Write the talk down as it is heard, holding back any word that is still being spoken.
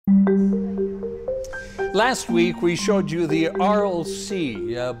Last week, we showed you the Aral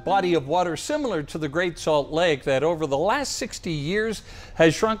Sea, a body of water similar to the Great Salt Lake that over the last 60 years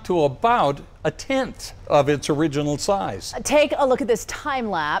has shrunk to about a tenth of its original size. Take a look at this time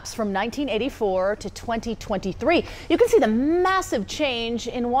lapse from 1984 to 2023. You can see the massive change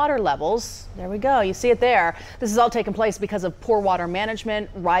in water levels. There we go. You see it there. This has all taken place because of poor water management,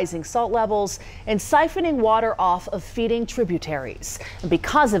 rising salt levels, and siphoning water off of feeding tributaries. And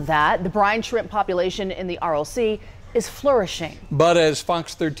because of that, the brine shrimp population in the Aral Sea is flourishing. But as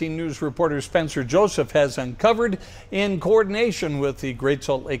Fox 13 News reporter Spencer Joseph has uncovered, in coordination with the Great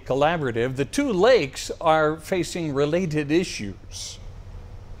Salt Lake Collaborative, the two lakes are facing related issues.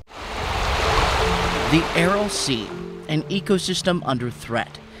 The Aral Sea, an ecosystem under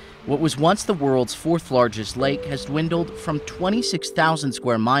threat. What was once the world's fourth largest lake has dwindled from 26,000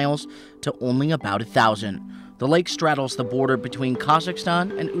 square miles to only about 1,000. The lake straddles the border between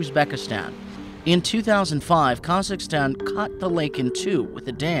Kazakhstan and Uzbekistan. In 2005, Kazakhstan cut the lake in two with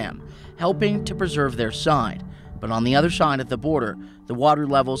a dam, helping to preserve their side. But on the other side of the border, the water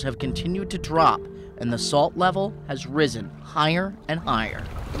levels have continued to drop, and the salt level has risen higher and higher.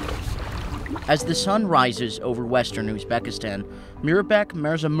 As the sun rises over western Uzbekistan, Mirbek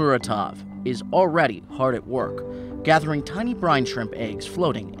Mirzamuratov is already hard at work, gathering tiny brine shrimp eggs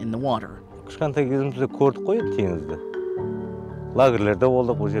floating in the water. Лагерлерде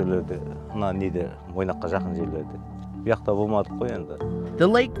болдық, бұл жерлерде, неде, Мойнаққа жақын жерлерде. Бұяқта болмадық қой енді. The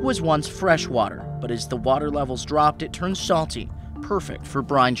lake was once freshwater, but as the water levels dropped, it turned salty, perfect for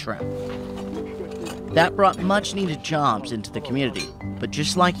brine shrimp. That brought much-needed jobs into the community, but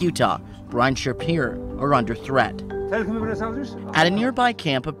just like Utah, brine shrimp here are under threat. At a nearby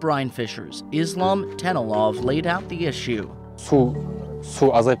camp of brine fishers, Islam Tenalov laid out the issue. Su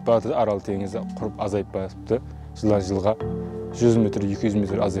azayıp barıdır, Aral Tengiz'de kurup azayıp barıdır, жылдан жылға 100 метр, 200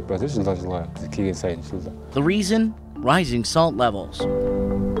 метр азайып барады, жылдан жылға келген сайын жылда. The reason? Rising salt levels.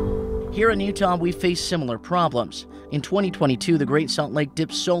 Here in Utah, we face similar problems. In 2022, the Great Salt Lake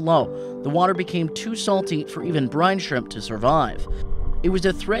dipped so low, the water became too salty for even brine shrimp to survive. It was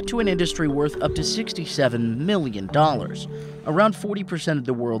a threat to an industry worth up to $67 million. Around 40% of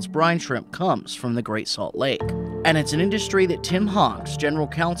the world's brine shrimp comes from the Great Salt Lake. And it's an industry that Tim Hawks, general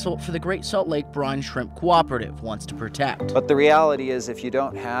counsel for the Great Salt Lake Brine Shrimp Cooperative, wants to protect. But the reality is, if you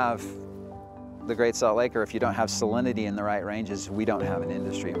don't have the Great Salt Lake, or if you don't have salinity in the right ranges, we don't have an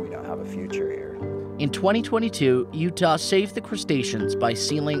industry and we don't have a future here. In 2022, Utah saved the crustaceans by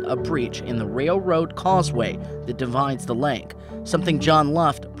sealing a breach in the railroad causeway that divides the lake, something John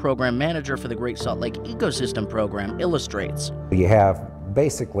Luft, program manager for the Great Salt Lake Ecosystem Program, illustrates. You have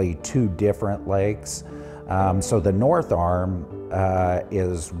basically two different lakes. So the north arm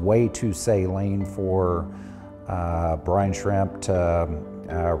is way too saline for brine shrimp to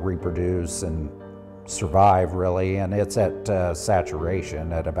reproduce and survive, really, and it's at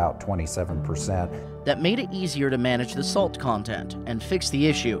saturation at about 27%. That made it easier to manage the salt content and fix the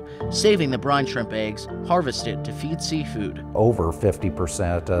issue, saving the brine shrimp eggs harvested to feed seafood. Over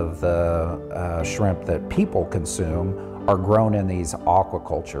 50% of the shrimp that people consume are grown in these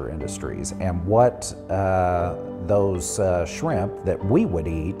aquaculture industries, and what those shrimp that we would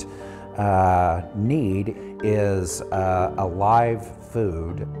eat need is a live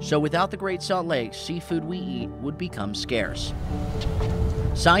food. So without the Great Salt Lake, seafood we eat would become scarce.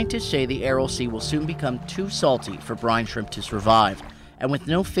 Scientists say the Aral Sea will soon become too salty for brine shrimp to survive. And with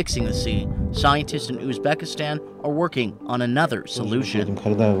no fixing the sea, scientists in Uzbekistan are working on another solution.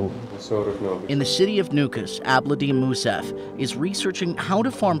 In the city of Nukus, Abladin Musef is researching how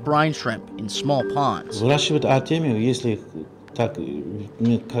to farm brine shrimp in small ponds.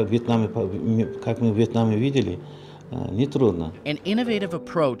 An innovative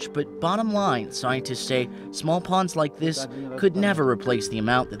approach, but bottom line, scientists say small ponds like this could never replace the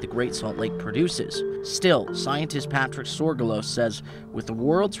amount that the Great Salt Lake produces. Still, scientist Patrick Sorgelos says with the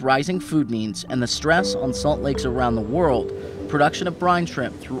world's rising food needs and the stress on salt lakes around the world, production of brine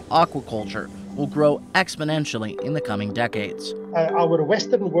shrimp through aquaculture will grow exponentially in the coming decades. Our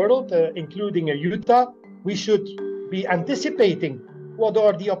Western world, including Utah, we should be anticipating what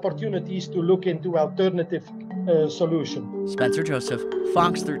are the opportunities to look into alternative solution. Spencer Joseph,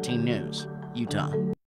 Fox 13 News, Utah.